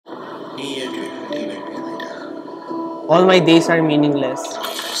All my days are meaningless.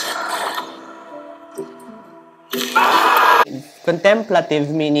 Contemplative,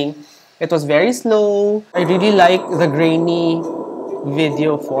 meaning it was very slow. I really like the grainy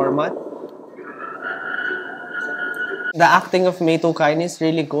video format. The acting of Khine is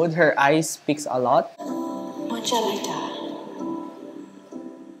really good. Her eyes speaks a lot.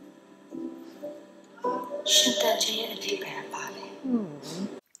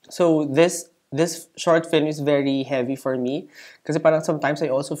 So this short film is very heavy for me kasi parang sometimes I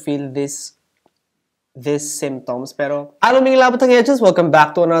also feel these symptoms. Pero, hello mga labo Tha Nge Chins, welcome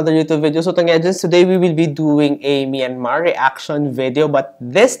back to another YouTube video. So Tha Nge Chins, today we will be doing a Myanmar reaction video, but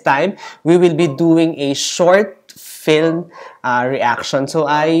this time we will be doing a short film reaction. So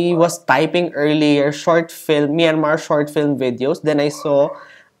I was typing earlier Myanmar short film videos. Then I saw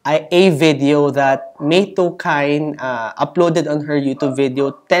a video that Khine uploaded on her YouTube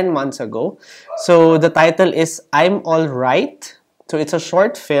video 10 months ago. So the title is I'm Alright. So it's a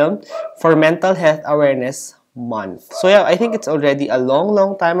short film for Mental Health Awareness Month. So yeah, I think it's already a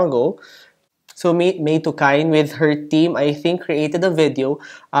long time ago. So Khine with her team, I think, created a video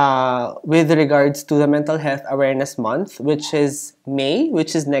with regards to the Mental Health Awareness Month, which is May,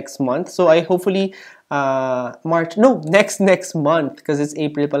 which is next month. So I hopefully next month, because it's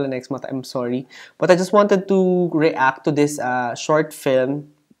April pala next month, I'm sorry. But I just wanted to react to this short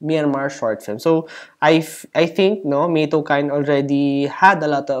film, Myanmar short film. So I think Khine already had a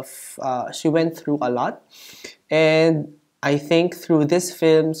lot of she went through a lot, and I think through this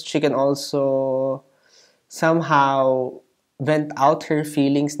films she can also somehow vent out her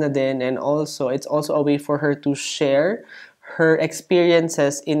feelings na din, and also it's also a way for her to share her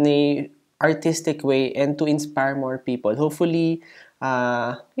experiences in a artistic way and to inspire more people. Hopefully,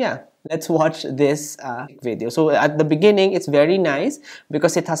 yeah, let's watch this video. So at the beginning, it's very nice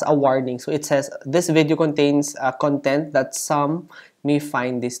because it has a warning. So it says, this video contains content that some may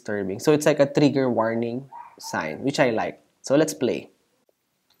find disturbing. So it's like a trigger warning sign, which I like. So let's play.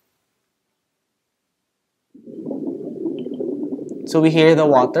 So we hear the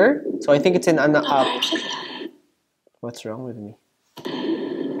water. So I think it's in an what's wrong with me?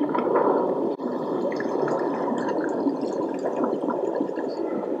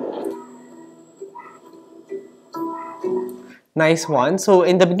 Nice one. So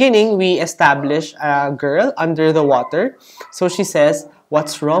in the beginning, we establish a girl under the water. So she says,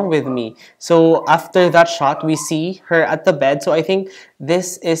 "What's wrong with me?" So after that shot, we see her at the bed. So I think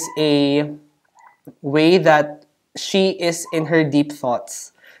this is a way that she is in her deep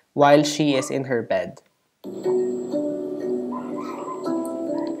thoughts while she is in her bed.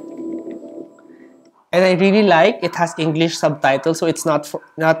 And I really like it has English subtitles, so it's not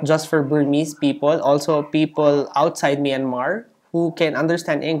just for Burmese people, also people outside Myanmar who can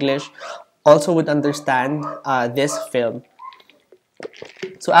understand English also would understand this film.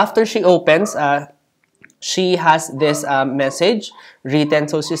 So after she opens, she has this message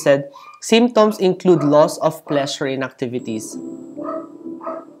written. So she said, symptoms include loss of pleasure in activities.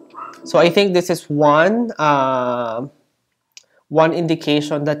 So I think this is one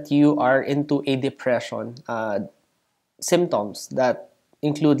indication that you are into a depression. Symptoms that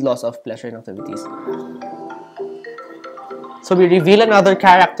include loss of pleasure in activities. So we reveal another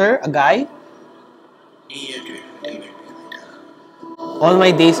character, a guy. All my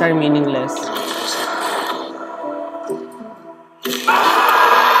days are meaningless.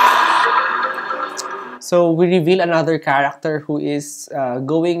 So we reveal another character who is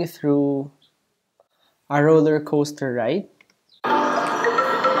going through a roller coaster ride.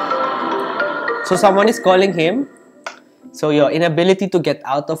 So someone is calling him. So your inability to get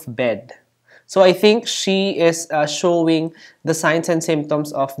out of bed. So I think she is showing the signs and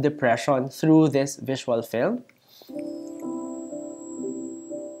symptoms of depression through this visual film.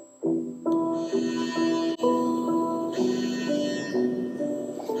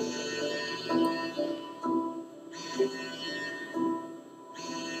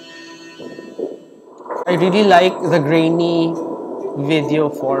 I really like the grainy video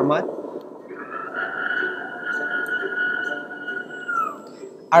format.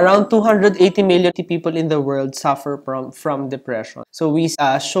 Around 280 million people in the world suffer from depression. So we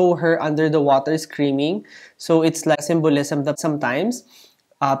show her under the water screaming. So it's like symbolism that sometimes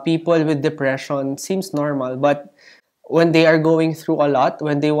people with depression seems normal, but when they are going through a lot,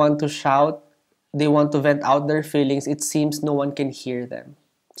 when they want to shout, they want to vent out their feelings, it seems no one can hear them.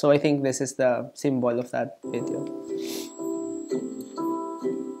 So I think this is the symbol of that video.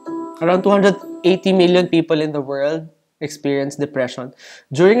 Around 280 million people in the world experience depression.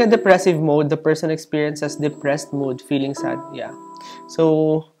 During a depressive mode, the person experiences depressed mood, feeling sad. Yeah.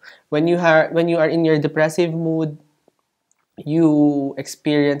 So when you are in your depressive mood, you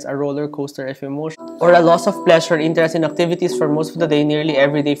experience a roller coaster of emotion or a loss of pleasure, interest in activities for most of the day, nearly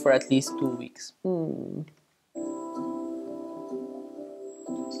every day for at least 2 weeks.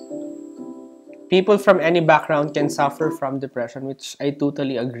 People from any background can suffer from depression, which I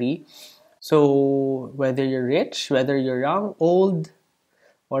totally agree. So whether you're rich, whether you're young, old,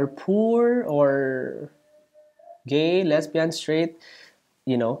 or poor, or gay, lesbian, straight,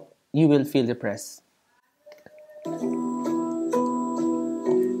 you will feel depressed.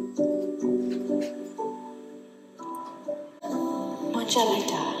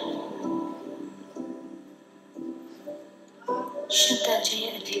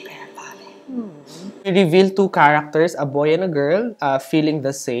 We reveal two characters, a boy and a girl, feeling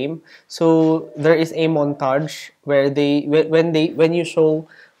the same. So there is a montage where when you show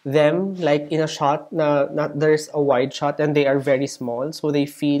them like in a shot, not there's a wide shot and they are very small, so they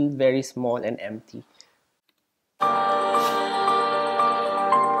feel very small and empty.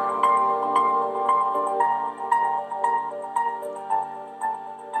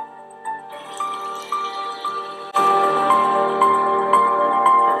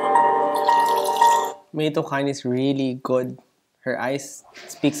 Khine is really good. Her eyes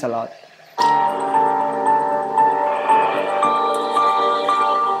speaks a lot.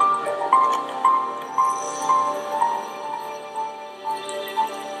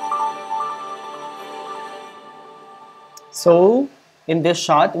 So in this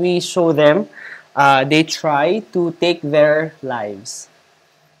shot, we show them they try to take their lives.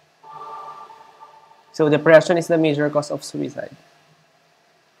 So depression is the major cause of suicide.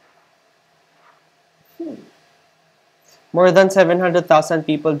 More than 700,000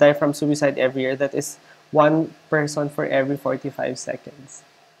 people die from suicide every year. That is one person for every 45 seconds.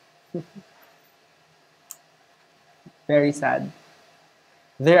 Very sad.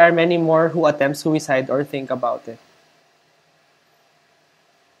 There are many more who attempt suicide or think about it.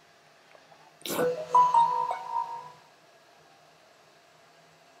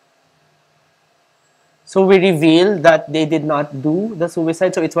 So we reveal that they did not do the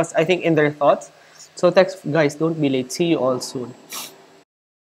suicide. So it was, I think, in their thoughts. So text, guys, don't be late. See you all soon.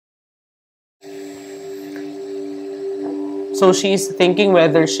 So she's thinking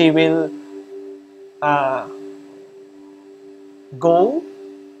whether she will go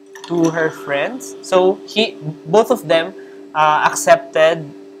to her friends. So both of them accepted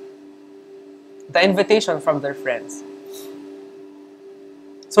the invitation from their friends.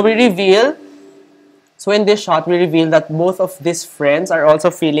 So in this shot, we reveal that both of these friends are also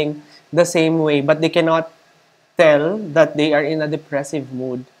feeling the same way, but they cannot tell that they are in a depressive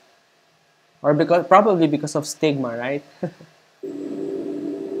mood. Or probably because of stigma, right?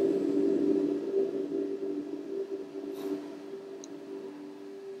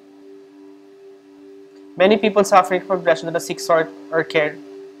 Many people suffering from depression do not seek support or care.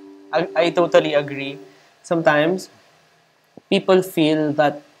 I totally agree. Sometimes people feel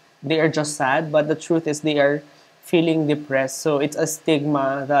that they are just sad, but the truth is they are feeling depressed. So it's a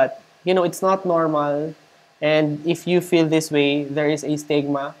stigma that, it's not normal. And if you feel this way, there is a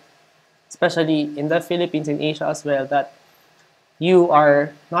stigma, especially in the Philippines, in Asia as well, that you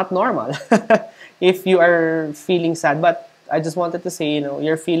are not normal if you are feeling sad. But I just wanted to say,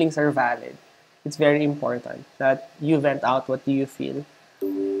 your feelings are valid. It's very important that you vent out what do you feel.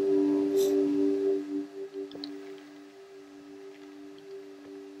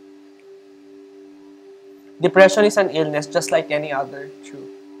 Depression is an illness just like any other. True.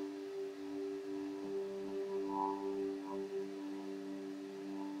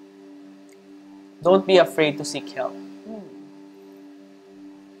 Don't be afraid to seek help.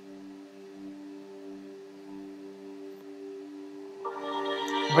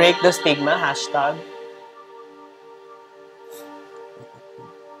 Break the stigma, hashtag.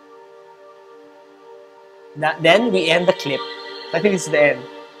 Then we end the clip. I think it's the end.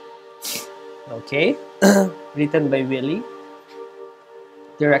 Okay. Written by Willie.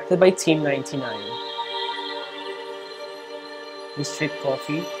 Directed by Team 99. District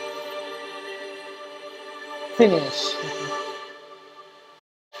Coffee. Finish.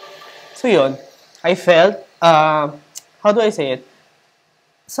 So yun, I felt, how do I say it?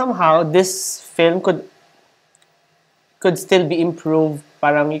 Somehow this film could still be improved.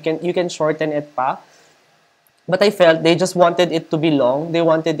 Parang you can shorten it pa. But I felt they just wanted it to be long. They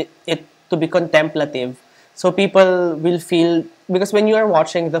wanted it to be contemplative. So people will feel, because when you are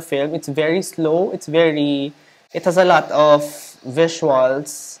watching the film, it's very slow. It has a lot of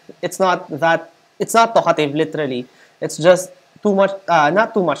visuals. It's not talkative, literally. It's just too much,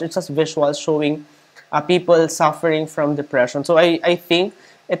 not too much. It's just visuals showing people suffering from depression. So I think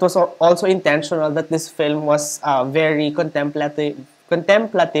it was also intentional that this film was very contemplative,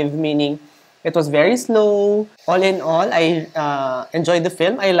 meaning it was very slow. All in all, I enjoyed the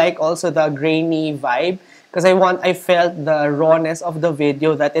film. I like also the grainy vibe because I felt the rawness of the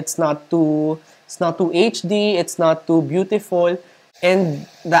video, that it's not too HD, it's not too beautiful, and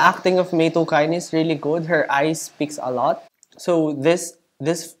the acting of Khine is really good. Her eyes speaks a lot. So this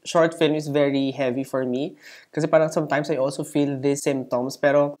short film is very heavy for me because parang sometimes I also feel these symptoms.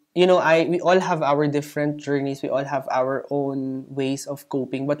 Pero you know, we all have our different journeys. We all have our own ways of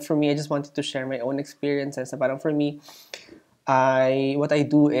coping. But for me, I just wanted to share my own experiences. Parang for me, what I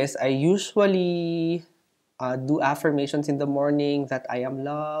do is I usually do affirmations in the morning that I am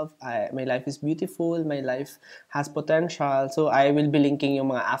loved, my life is beautiful, my life has potential. So I will be linking yung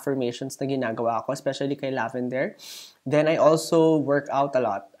mga affirmations na ginagawa ko, especially kay Lavender. Then I also work out a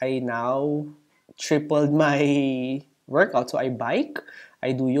lot. I now tripled my workout. So I bike,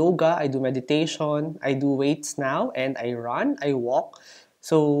 I do yoga, I do meditation, I do weights now, and I run, I walk.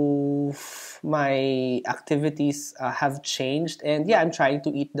 So my activities have changed, and yeah, I'm trying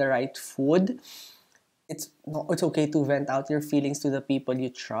to eat the right food. It's okay to vent out your feelings to the people you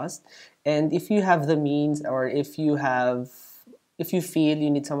trust, and if you have the means, or if you feel you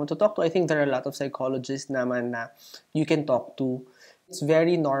need someone to talk to, I think there are a lot of psychologists naman na you can talk to. It's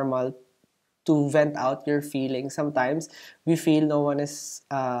very normal to vent out your feelings. Sometimes we feel no one is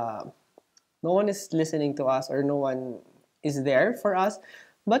listening to us, or no one is there for us,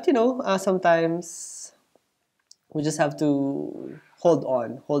 but you know, sometimes we just have to hold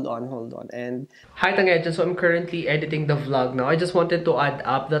on. And hi Tha Nge Chin, so I'm currently editing the vlog now. I just wanted to add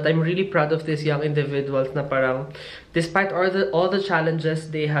up that I'm really proud of these young individuals na parang despite all the challenges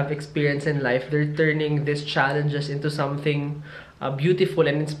they have experienced in life, they're turning these challenges into something beautiful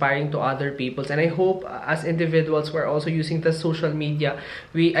and inspiring to other people. And I hope as individuals, we're also using the social media,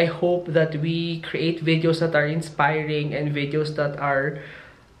 I hope that we create videos that are inspiring and videos that are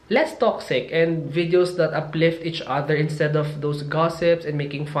less toxic, and videos that uplift each other instead of those gossips and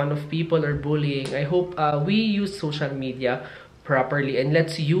making fun of people or bullying. I hope we use social media properly, and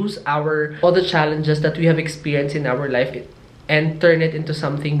let's use all the challenges that we have experienced in our life and turn it into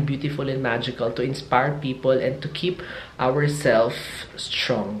something beautiful and magical to inspire people and to keep ourselves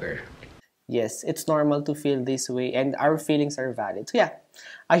stronger. Yes, it's normal to feel this way, and our feelings are valid. So yeah,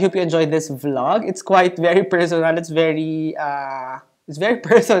 I hope you enjoyed this vlog. It's quite very personal. It's very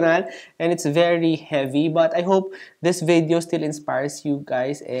personal, and it's very heavy, but I hope this video still inspires you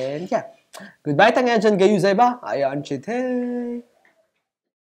guys. And yeah, goodbye Tha Nge Chin, gayuzay ba? Ayan, chite.